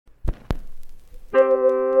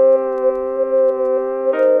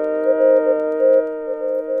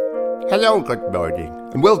Hello, good morning.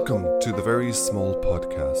 And welcome to the Very Small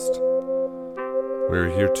Podcast.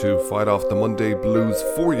 We're here to fight off the Monday blues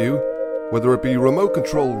for you, whether it be remote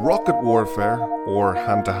control rocket warfare or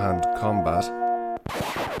hand-to-hand combat.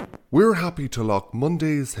 We're happy to lock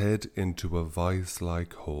Monday's head into a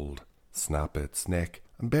vice-like hold, snap its neck,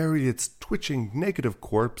 and bury its twitching negative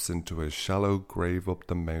corpse into a shallow grave up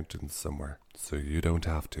the mountain somewhere, so you don't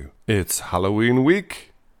have to. It's Halloween week.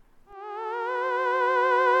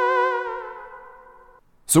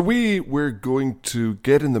 So we're going to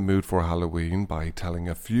get in the mood for Halloween by telling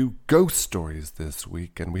a few ghost stories this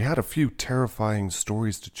week, and we had a few terrifying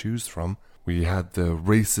stories to choose from. We had the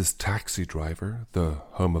racist taxi driver, the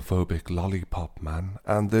homophobic lollipop man,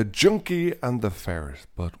 and the junkie and the ferret,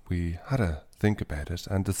 but we had to think about it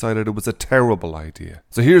and decided it was a terrible idea.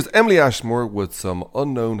 So here's Emily Ashmore with some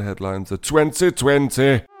unknown headlines of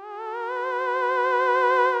 2020.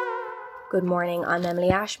 Good morning, I'm Emily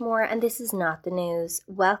Ashmore and this is Not the News.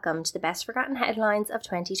 Welcome to the best forgotten headlines of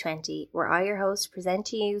 2020, where I, your host, present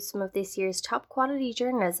to you some of this year's top quality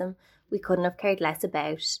journalism we couldn't have cared less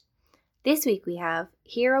about. This week we have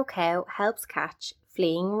Hero Cow helps catch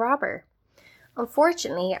fleeing robber.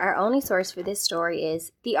 Unfortunately, our only source for this story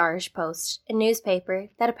is The Irish Post, a newspaper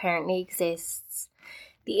that apparently exists.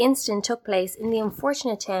 The incident took place in the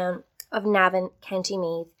unfortunate town of Navan, County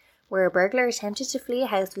Meath, where a burglar attempted to flee a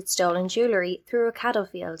house with stolen jewellery through a cattle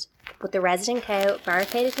field, but the resident cow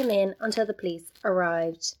barricaded him in until the police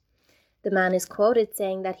arrived. The man is quoted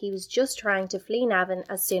saying that he was just trying to flee Navan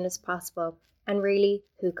as soon as possible, and really,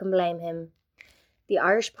 who can blame him? The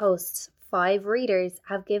Irish Post's 5 readers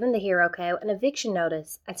have given the hero cow an eviction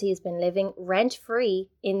notice, as he has been living rent-free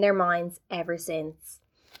in their minds ever since.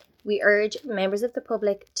 We urge members of the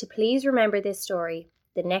public to please remember this story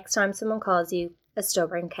the next time someone calls you a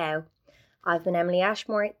stubborn cow. I've been Emily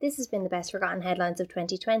Ashmore. This has been the best forgotten headlines of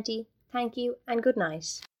 2020. Thank you and good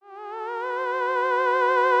night.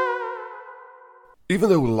 Even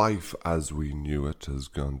though life as we knew it has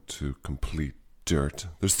gone to complete dirt,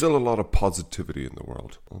 there's still a lot of positivity in the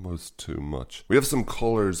world. Almost too much. We have some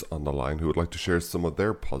callers on the line who would like to share some of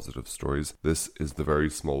their positive stories. This is the Very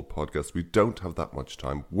Small Podcast. We don't have that much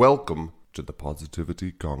time. Welcome to the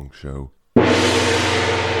Positivity Gong Show.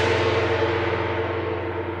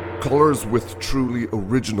 Callers with truly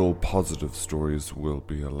original positive stories will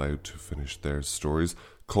be allowed to finish their stories.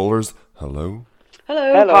 Callers, hello?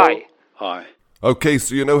 Hello. Hi. Okay,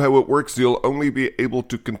 so you know how it works. You'll only be able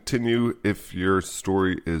to continue if your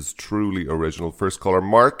story is truly original. First caller,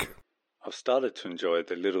 Mark. I've started to enjoy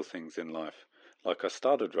the little things in life. Like I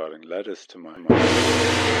started writing letters to my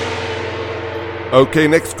Okay,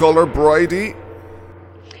 next caller, Bridie.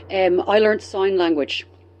 I learned sign language.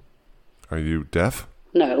 Are you deaf?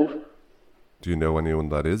 No. Do you know anyone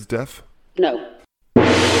that is deaf? No. Why,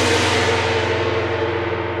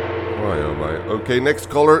 oh my. Okay, next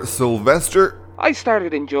caller, Sylvester. I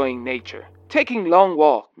started enjoying nature, taking long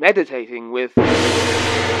walks, meditating with...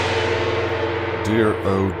 Dear,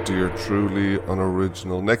 oh dear, truly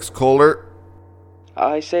unoriginal. Next caller.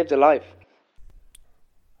 I saved a life.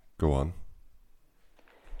 Go on.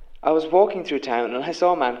 I was walking through town and I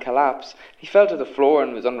saw a man collapse. He fell to the floor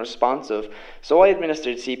and was unresponsive, so I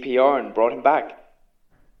administered CPR and brought him back.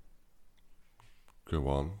 Go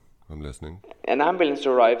on, I'm listening. An ambulance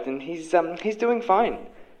arrived and he's doing fine.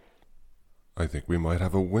 I think we might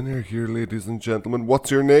have a winner here, ladies and gentlemen.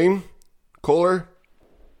 What's your name? Caller?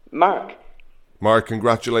 Mark. Mark,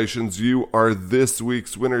 congratulations. You are this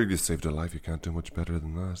week's winner. You saved a life. You can't do much better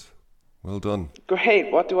than that. Well done.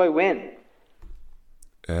 Great, what do I win?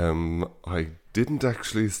 I didn't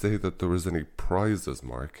actually say that there was any prizes,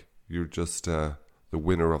 Mark. You're just the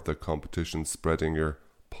winner of the competition, spreading your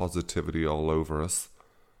positivity all over us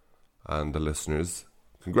and the listeners.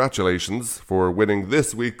 Congratulations for winning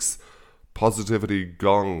this week's Positivity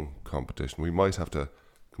Gong competition. We might have to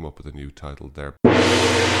come up with a new title there.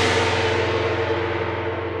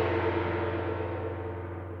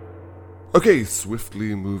 Okay,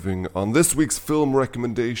 swiftly moving on. This week's film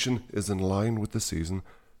recommendation is in line with the season,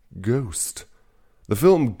 Ghost. The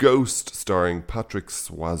film Ghost, starring Patrick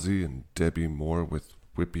Swayze and Debbie Moore with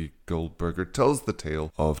Whoopi Goldberg, tells the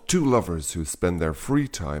tale of 2 lovers who spend their free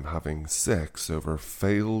time having sex over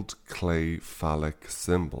failed clay phallic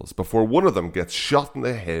symbols before one of them gets shot in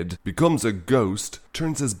the head, becomes a ghost,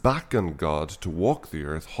 turns his back on God to walk the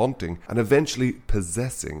earth haunting and eventually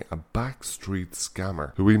possessing a backstreet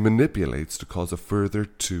scammer who he manipulates to cause a further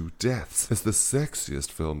 2 deaths. It's the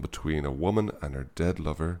sexiest film between a woman and her dead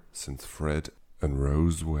lover since Fred and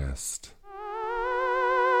Rose West.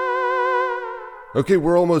 Okay,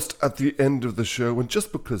 we're almost at the end of the show, and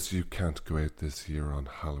just because you can't go out this year on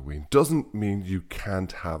Halloween doesn't mean you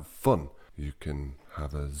can't have fun. You can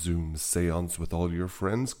have a Zoom seance with all your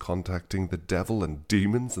friends, contacting the devil and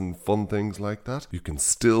demons and fun things like that. You can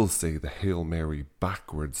still say the Hail Mary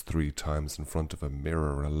backwards 3 times in front of a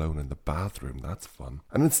mirror alone in the bathroom. That's fun.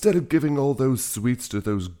 And instead of giving all those sweets to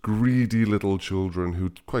those greedy little children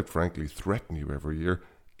who, quite frankly, threaten you every year,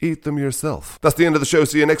 eat them yourself. That's the end of the show.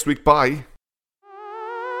 See you next week. Bye.